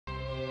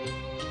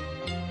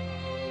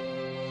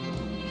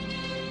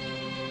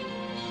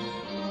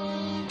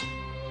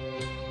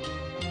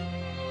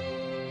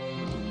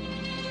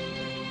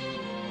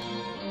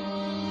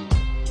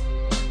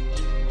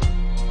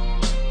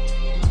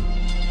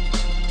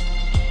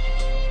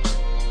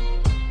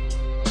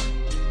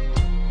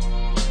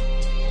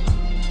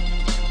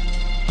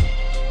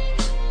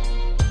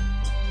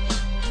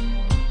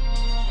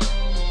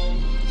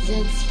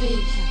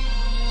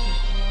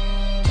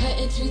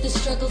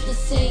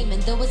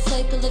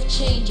cycle of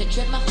change. I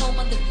dread my home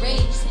on the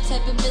range, some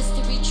type of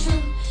mystery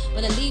true.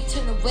 When I leave,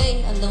 turn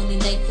away, a lonely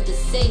night for the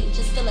sage.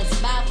 I still I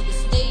smile for the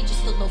stage,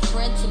 you're still no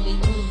friend to me.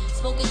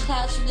 Smoking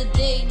clouds from the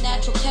day,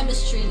 natural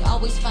chemistry,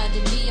 always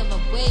finding me on my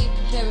way,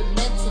 preparing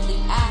mentally.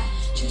 I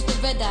choose the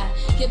red eye,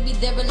 get me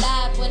there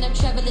alive when I'm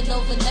traveling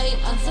overnight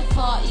on some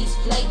Far East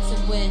flights.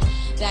 And when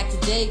back to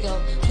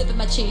Dago, flipping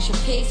my change from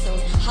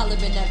pesos,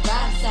 hollering at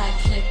right side,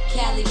 connect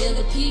Cali,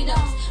 Filipinos.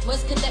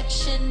 What's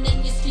connection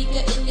in your speaker,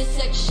 in your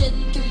section,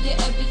 through your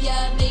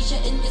area, major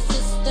in your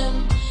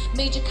system.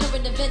 Major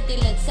current event, they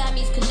let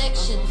Siamese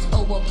connections.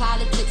 Oh, well,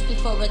 politics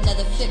before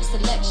another fixed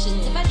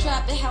elections. If I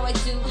drop it how I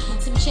do,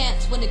 some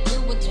chants when it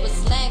grew into a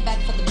slang back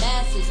for the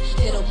masses.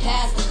 It'll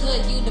pass the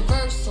hood,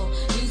 universal.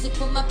 Music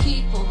for my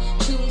people,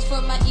 tunes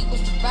for my equals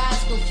to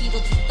rise, grow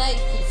fetal to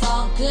life. It's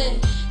all good.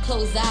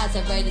 Close eyes,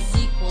 I write a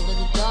sequel. In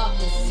the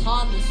darkness, it's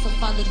harmless. So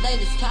find the light,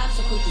 it's time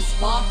so quick to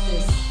spark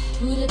this.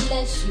 Buddha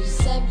bless you,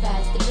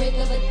 sunrise, the break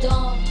of a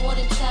dawn,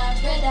 morning time,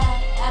 red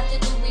eye,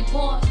 afternoon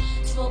reborn.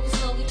 Smoking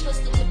slowly,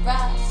 twisted to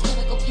rise.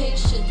 Chemical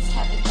patience,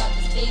 haven't got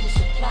the status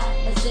reply.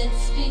 As in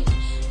speak,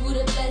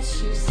 Buddha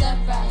bless you.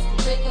 Sunrise,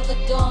 the break of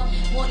a dawn.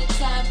 Morning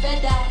time,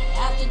 red eye,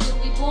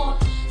 afternoon reborn.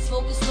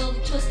 Smoking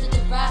slowly, twisted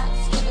to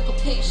rise. Chemical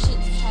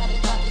patience,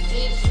 haven't got the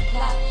status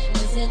reply.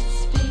 As in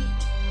speak.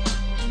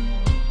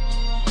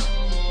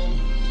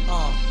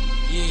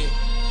 Yeah.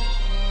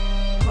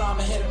 Rhyme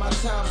ahead of my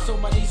time, so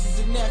my nieces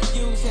and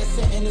nephews had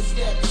something to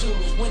step to.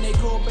 When they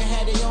grow up and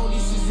had their own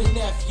nieces and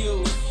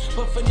nephews.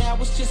 But for now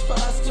it's just for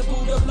us to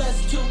Buddha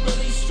bless to,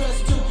 release stress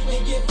to,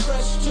 and get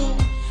fresh too.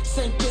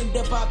 Same thing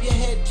to bob your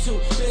head to,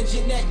 bend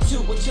your neck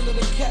to, a chill of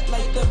the cut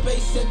like the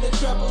bass and the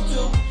treble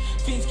do.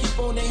 Fiends keep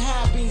on their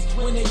high beams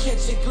when they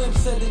catch a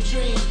glimpse of the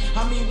dream.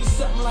 I mean we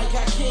something like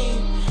Hakeem.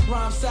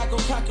 Rhyme cycle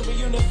conquering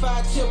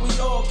unified till we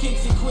all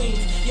kings and queens.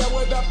 Y'all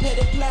worry about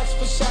petty plots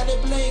for shot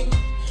and bling.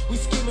 We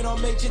scheming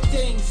on major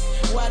things.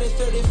 Why they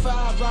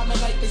 35 rhyming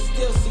like they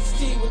still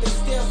 16 with they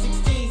still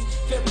 16s.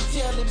 Fairy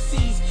tale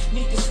MCs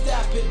need to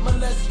stop it,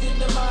 molesting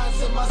the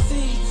minds of my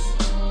seeds.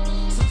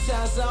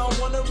 Sometimes I don't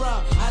wanna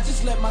rhyme, I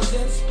just let my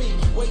zen speak.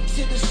 Wait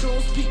till the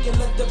shrooms peak and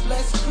let the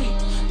blessed creep.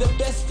 The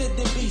best of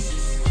the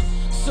beasts,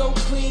 so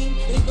clean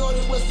they thought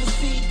it was the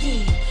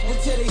CD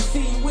until they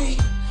seen we.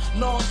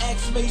 Long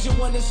X major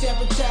one to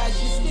sabotage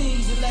your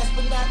steeds. And last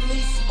but not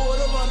least,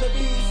 order on the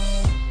beats.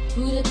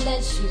 Buddha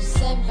bless you,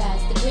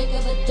 sunrise, the break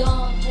of a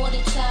dawn,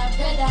 morning time,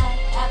 red eye,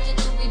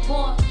 afternoon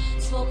reborn.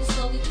 Smoking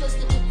slowly,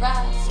 twisted to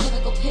rise.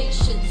 Chemical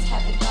patience,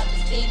 haven't got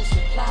the status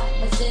reply.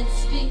 My Zen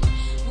speak.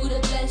 Buddha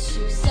bless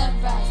you,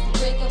 sunrise, the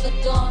break of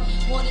a dawn,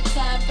 morning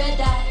time, red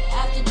eye,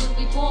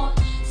 afternoon reborn.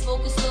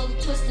 Smoking slowly,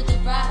 twisted to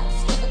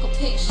rise. Chemical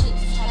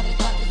patience, haven't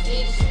got the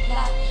status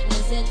reply. My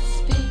Zen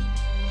speak.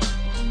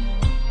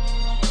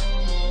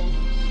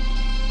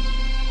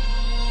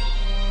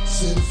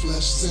 Zen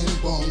flesh,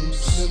 zen bones,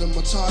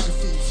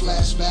 cinematography,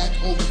 flashback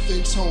over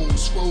thin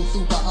tones, scroll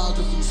through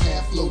biographies,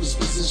 half-lotus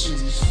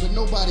positions. But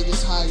nobody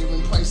is higher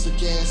in price of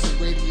gas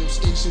and radio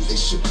stations. They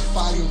should be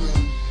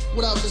firing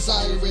without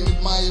desiring,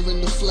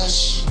 admiring the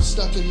flesh.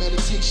 Stuck in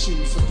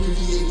meditations,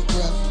 abbreviated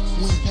breath.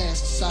 We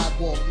pass the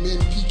sidewalk, men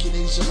peeking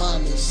Asia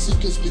minors.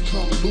 Seekers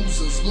become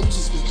losers,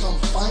 losers become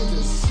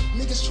finders.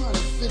 Niggas try to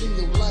fit in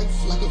your life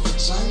like a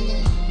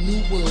vagina.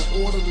 New world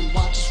ordering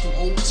watches from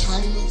old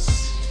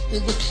timers.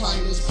 In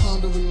recliners,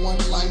 pondering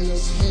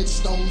one-liners,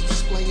 headstones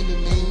displaying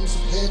the names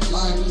of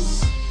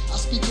headliners. I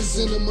speak of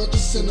cinema, the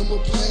cinema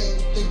plan.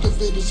 Think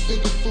of it as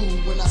finger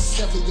food when I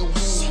sever your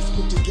hands.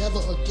 Put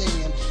together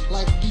again,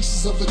 like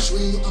pieces of a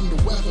dream. I'm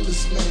the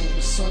weatherless man.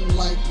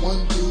 Sunlight,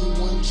 one beam,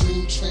 one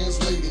dream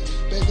translated.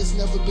 Beggars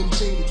never been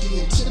jaded.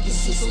 The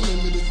antithesis of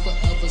limited,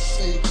 forever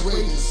stay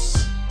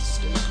greatest.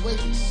 Stay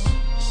greatest.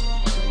 Stay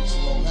greatest.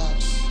 Long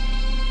out.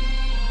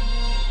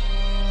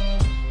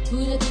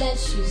 Buddha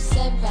bless you,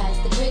 sunrise,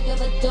 the break of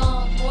a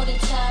dawn, morning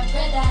time,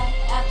 red eye,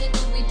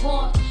 afternoon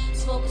reborn.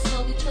 Smoking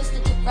slowly,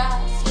 twisted to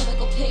rise.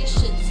 Chemical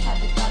patience,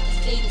 haven't got the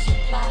status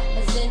reply.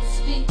 My Zen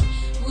speak.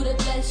 Buddha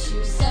bless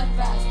you,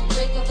 sunrise, the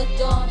break of a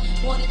dawn,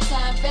 morning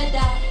time, red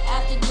eye,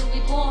 afternoon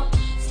reborn.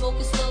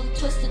 Smoking slowly,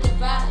 twisted to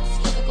rise.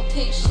 Chemical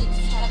patience,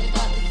 haven't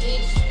got the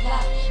status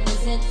reply. My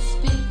Zen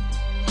speak.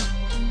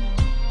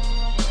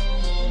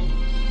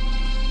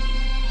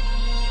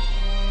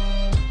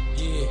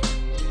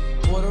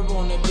 Order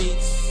on the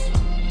beats,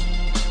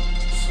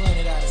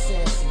 slanted out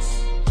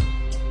assassins,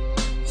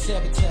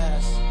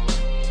 sabotage,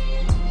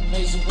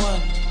 Major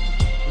One,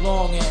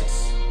 Long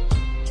X,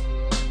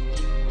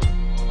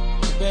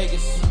 the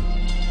Vegas,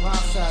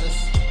 Rhymesiders,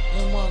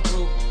 N1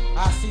 Group,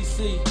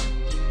 ICC,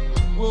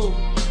 Woo.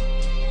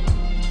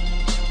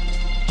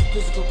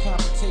 Physical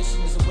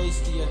confrontation is a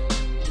waste of your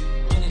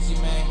energy,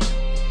 man,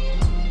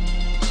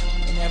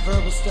 and that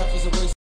verbal stuff is a waste.